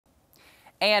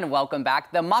And welcome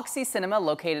back. The Moxie Cinema,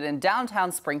 located in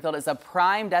downtown Springfield, is a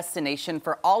prime destination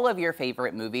for all of your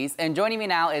favorite movies. And joining me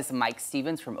now is Mike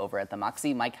Stevens from over at the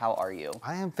Moxie. Mike, how are you?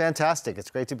 I am fantastic. It's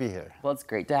great to be here. Well, it's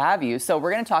great to have you. So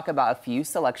we're going to talk about a few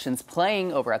selections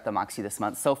playing over at the Moxie this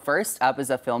month. So first up is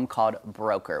a film called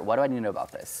Broker. What do I need to know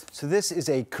about this? So this is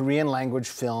a Korean language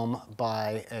film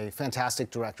by a fantastic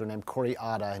director named Kori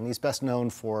Ada, and he's best known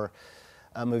for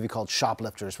a movie called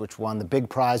Shoplifters, which won the big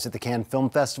prize at the Cannes Film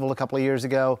Festival a couple of years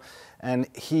ago. And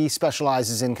he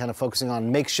specializes in kind of focusing on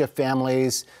makeshift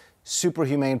families, super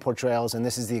humane portrayals, and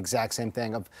this is the exact same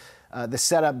thing. The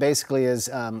setup basically is,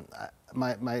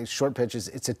 my short pitch is,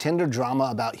 it's a Tinder drama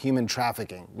about human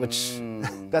trafficking, which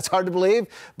that's hard to believe,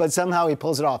 but somehow he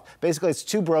pulls it off. Basically, it's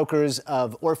two brokers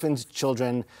of orphaned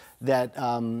children that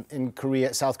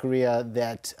in South Korea,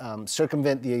 that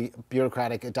circumvent the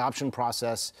bureaucratic adoption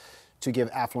process to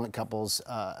give affluent couples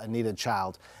a needed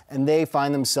child. And they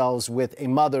find themselves with a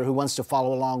mother who wants to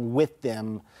follow along with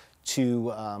them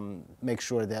to make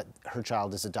sure that her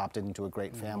child is adopted into a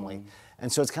great family.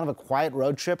 And so it's kind of a quiet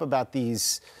road trip about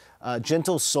these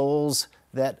gentle souls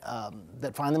that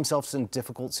find themselves in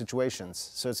difficult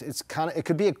situations. So it's kind of, it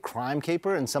could be a crime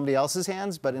caper in somebody else's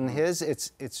hands, but in his,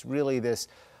 it's really this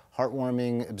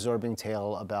heartwarming, absorbing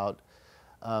tale about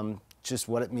just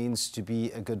what it means to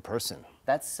be a good person.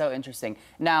 That's so interesting.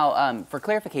 Now, for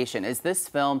clarification, is this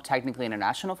film technically an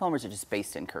international film, or is it just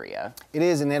based in Korea? It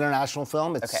is an international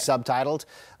film. It's subtitled.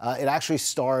 It actually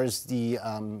stars the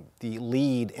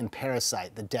lead in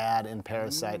Parasite. The dad in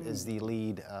Parasite is the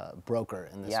lead broker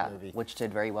in this movie. Which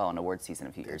did very well in award season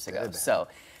a few years ago. So,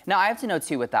 now I have to know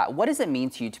too with that, what does it mean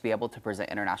to you to be able to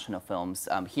present international films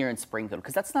here in Springfield?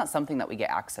 Because that's not something that we get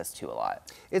access to a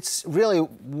lot. It's really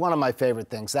one of my favorite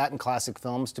things, that and classic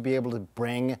films, to be able to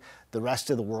bring the rest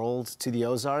of the world to the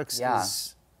Ozarks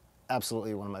is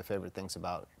absolutely one of my favorite things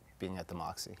about being at the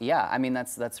Moxie. Yeah, I mean,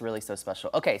 that's really so special.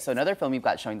 Okay, so another film you've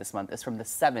got showing this month is from the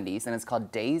 70s, and it's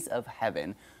called Days of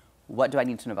Heaven. What do I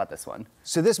need to know about this one?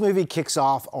 So this movie kicks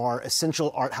off our Essential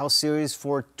Art House series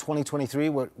for 2023,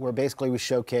 where basically we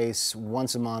showcase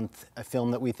once a month a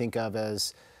film that we think of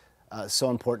as so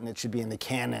important it should be in the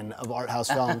canon of art house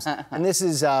films. And this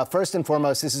is, first and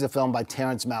foremost, this is a film by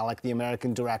Terrence Malick, the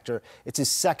American director. It's his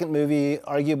second movie,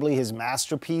 arguably his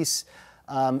masterpiece.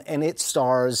 And it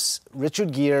stars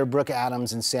Richard Gere, Brooke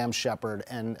Adams, and Sam Shepard.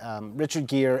 And Richard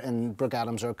Gere and Brooke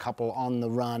Adams are a couple on the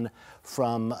run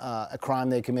from a crime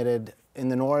they committed in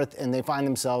the north, and they find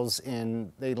themselves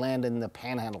they land in the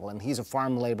Panhandle, and he's a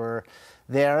farm laborer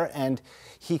there, and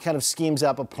he kind of schemes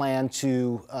up a plan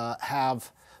to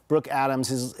have Brooke Adams,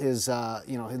 his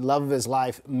love of his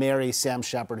life, marry Sam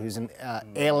Shepard, who's an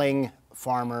ailing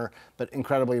farmer, but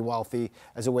incredibly wealthy,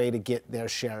 as a way to get their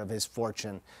share of his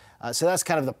fortune. So that's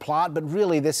kind of the plot, but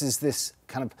really this is this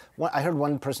kind of, I heard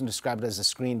one person describe it as a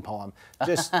screen poem.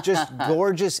 Just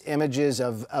gorgeous images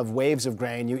of waves of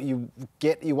grain.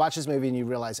 You watch this movie and you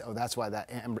realize, oh, that's why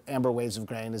that amber waves of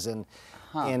grain is in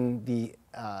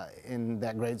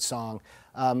that great song.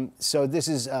 So this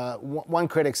is, one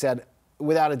critic said,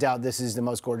 without a doubt, this is the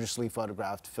most gorgeously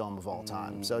photographed film of all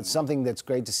time. So it's something that's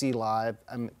great to see live,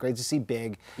 great to see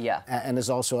big. Yeah. And as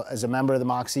a member of the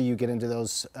Moxie, you get into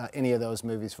those any of those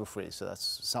movies for free. So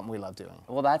that's something we love doing.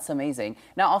 Well, that's amazing.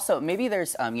 Now, also, maybe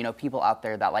there's people out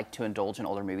there that like to indulge in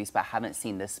older movies but haven't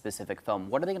seen this specific film.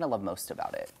 What are they going to love most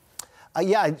about it?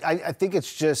 I think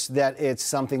it's just that it's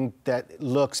something that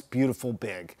looks beautiful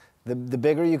big. The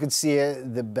bigger you can see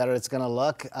it, the better it's going to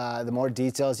look, the more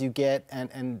details you get,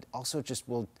 and also just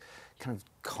will kind of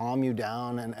calm you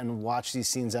down and watch these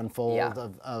scenes unfold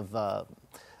of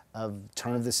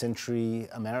turn-of-the-century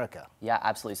America. Yeah,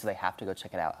 absolutely. So they have to go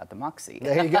check it out at the Moxie.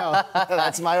 There you go.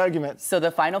 That's my argument. So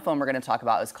the final film we're going to talk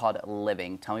about is called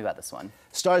Living. Tell me about this one.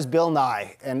 Stars Bill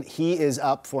Nye, and he is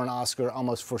up for an Oscar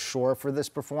almost for sure for this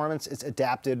performance. It's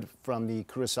adapted from the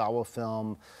Kurosawa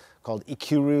film called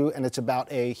Ikiru, and it's about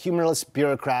a humorless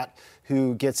bureaucrat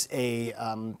who gets a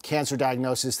cancer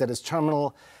diagnosis that is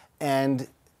terminal and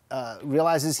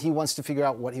realizes he wants to figure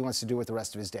out what he wants to do with the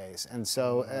rest of his days. And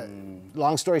so,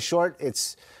 long story short,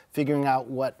 it's figuring out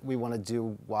what we want to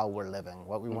do while we're living,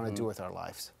 what we want to do with our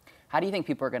lives. How do you think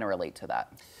people are going to relate to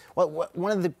that? Well,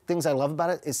 one of the things I love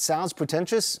about it sounds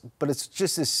pretentious, but it's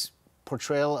just this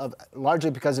portrayal of,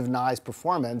 largely because of Nye's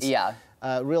performance,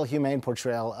 real humane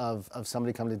portrayal of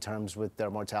somebody coming to terms with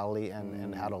their mortality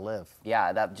and how to live.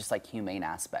 Yeah, that just like humane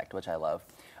aspect, which I love.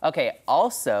 Okay,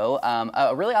 also,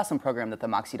 a really awesome program that the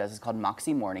Moxie does is called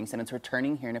Moxie Mornings, and it's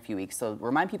returning here in a few weeks. So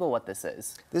remind people what this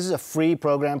is. This is a free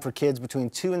program for kids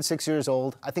between 2 and 6 years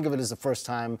old. I think of it as the first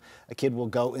time a kid will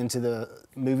go into the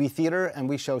movie theater, and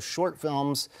we show short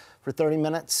films for 30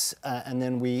 minutes, and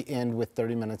then we end with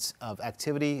 30 minutes of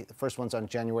activity. The first one's on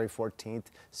January 14th,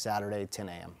 Saturday, 10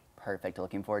 a.m. Perfect,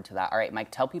 looking forward to that. All right, Mike,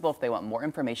 tell people if they want more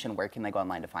information, where can they go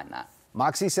online to find that?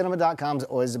 MoxieCinema.com is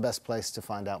always the best place to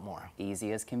find out more.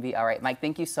 Easy as can be. All right, Mike,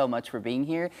 thank you so much for being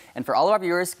here. And for all of our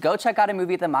viewers, go check out a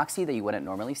movie at the Moxie that you wouldn't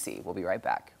normally see. We'll be right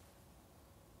back.